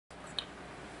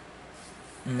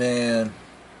Man,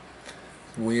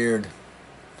 weird.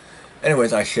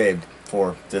 Anyways, I shaved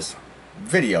for this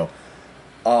video.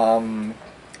 Um,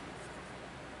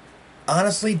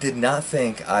 Honestly, did not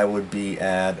think I would be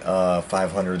at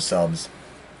 500 subs.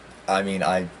 I mean,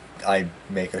 I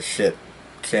make a shit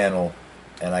channel,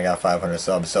 and I got 500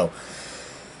 subs, so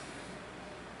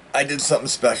I did something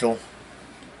special.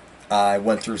 I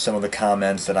went through some of the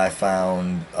comments that I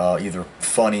found either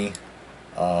funny,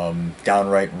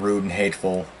 downright rude and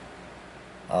hateful.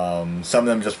 Some of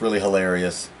them just really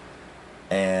hilarious,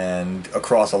 and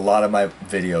across a lot of my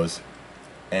videos.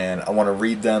 And I want to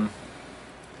read them,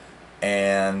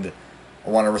 and I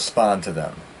want to respond to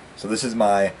them. So this is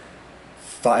my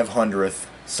 500th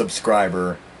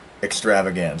subscriber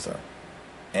extravaganza.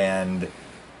 And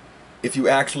if you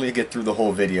actually get through the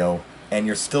whole video and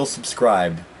you're still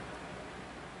subscribed,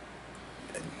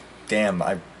 damn,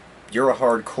 you're a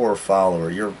hardcore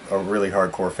follower. You're a really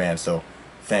hardcore fan, so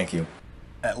thank you.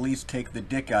 At least take the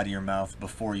dick out of your mouth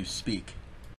before you speak.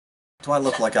 Do I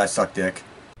look like I suck dick?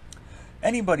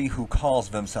 Anybody who calls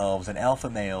themselves an alpha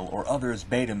male or others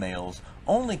beta males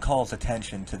only calls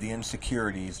attention to the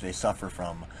insecurities they suffer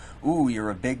from. Ooh, you're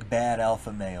a big bad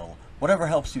alpha male. Whatever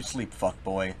helps you sleep,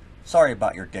 fuckboy. Sorry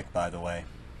about your dick, by the way.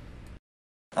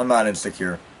 I'm not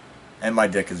insecure, and my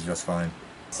dick is just fine.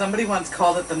 Somebody once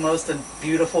called it the most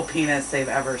beautiful penis they've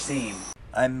ever seen.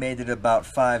 I made it about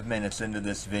 5 minutes into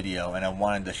this video, and I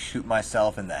wanted to shoot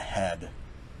myself in the head.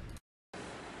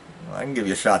 I can give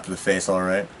you a shot to the face,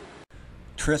 alright.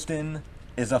 Tristan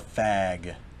is a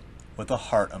fag with a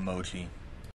heart emoji.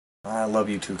 I love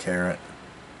you too, Carrot.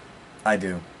 I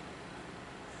do.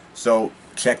 So,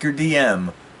 check your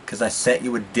DM, because I sent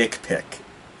you a dick pic.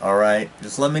 Alright?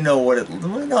 Just let me know let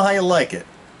me know how you like it.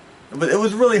 But it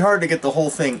was really hard to get the whole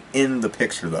thing in the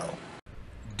picture, though.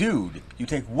 Dude, you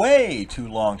take way too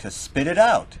long to spit it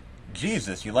out.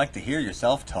 Jesus, you like to hear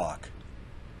yourself talk.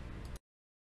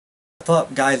 I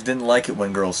thought guys didn't like it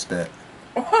when girls spit.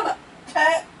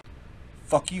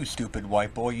 Fuck you, stupid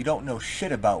white boy. You don't know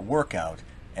shit about workout.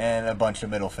 And a bunch of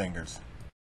middle fingers.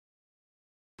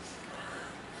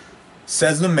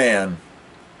 Says the man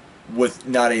with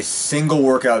not a single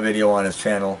workout video on his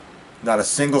channel. Not a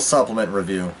single supplement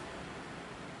review.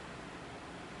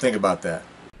 Think about that.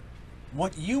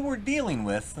 What you were dealing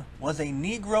with was a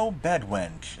Negro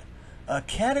bedwench. A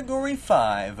Category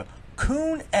 5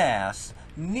 coon-ass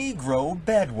Negro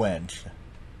bedwench.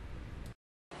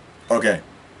 Okay.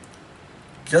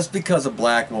 Just because a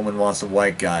black woman wants a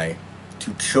white guy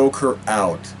to choke her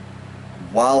out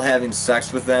while having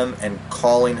sex with them and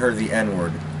calling her the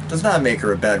N-word does not make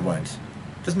her a bedwench.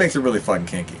 Just makes her really fucking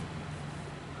kinky.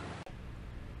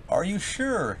 Are you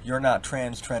sure you're not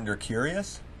trans-trender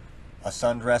curious? A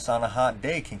sundress on a hot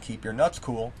day can keep your nuts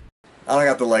cool. I don't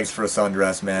got the legs for a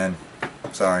sundress, man.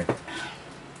 Sorry.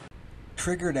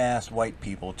 Triggered ass white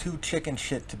people, too chicken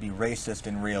shit to be racist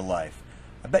in real life.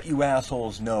 I bet you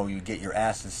assholes know you'd get your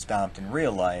asses stomped in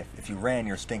real life if you ran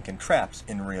your stinking traps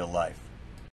in real life.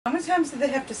 How many times did they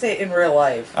have to say it in real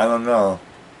life? I don't know.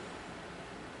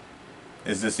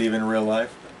 Is this even real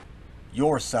life?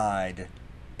 Your side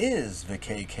is the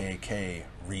KKK,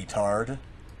 retard.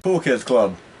 Cool Kids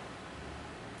Club.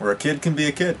 Where a kid can be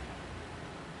a kid.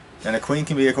 And a queen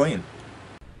can be a queen.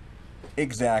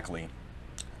 Exactly.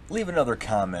 Leave another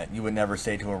comment you would never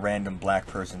say to a random black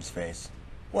person's face.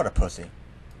 What a pussy.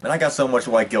 And I got so much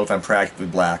white guilt I'm practically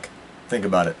black. Think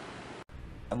about it.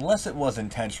 Unless it was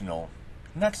intentional,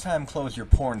 next time close your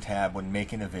porn tab when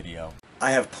making a video.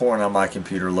 I have porn on my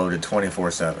computer loaded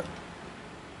 24/7.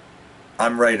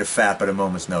 I'm ready to fap at a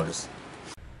moment's notice.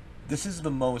 This is the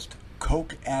most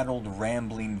coke-addled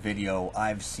rambling video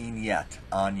I've seen yet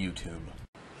on YouTube.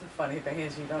 The funny thing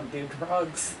is you don't do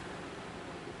drugs.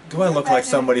 Do I look like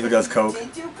somebody who does coke?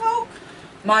 Did you coke?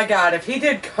 My god, if he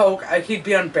did coke, he'd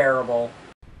be unbearable.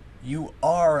 You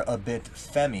are a bit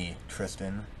femmy,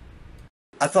 Tristan.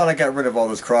 I thought I got rid of all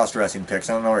those cross-dressing pics.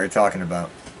 I don't know what you're talking about.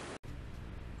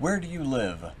 Where do you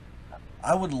live?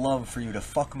 I would love for you to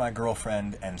fuck my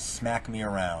girlfriend and smack me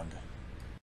around.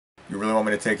 You really want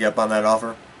me to take you up on that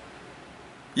offer?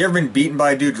 You ever been beaten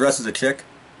by a dude dressed as a chick?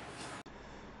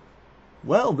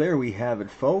 Well, there we have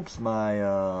it, folks.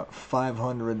 My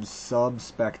 500 sub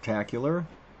spectacular.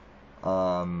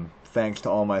 Thanks to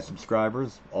all my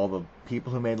subscribers, all the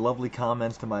people who made lovely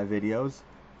comments to my videos,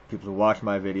 people who watch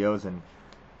my videos and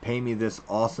pay me this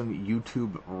awesome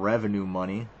YouTube revenue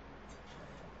money.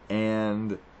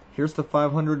 And here's to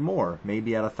 500 more.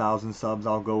 Maybe at 1,000 subs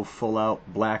I'll go full out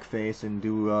blackface and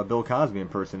do a Bill Cosby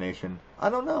impersonation. I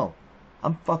don't know.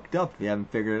 I'm fucked up if you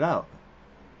haven't figured it out.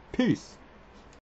 Peace.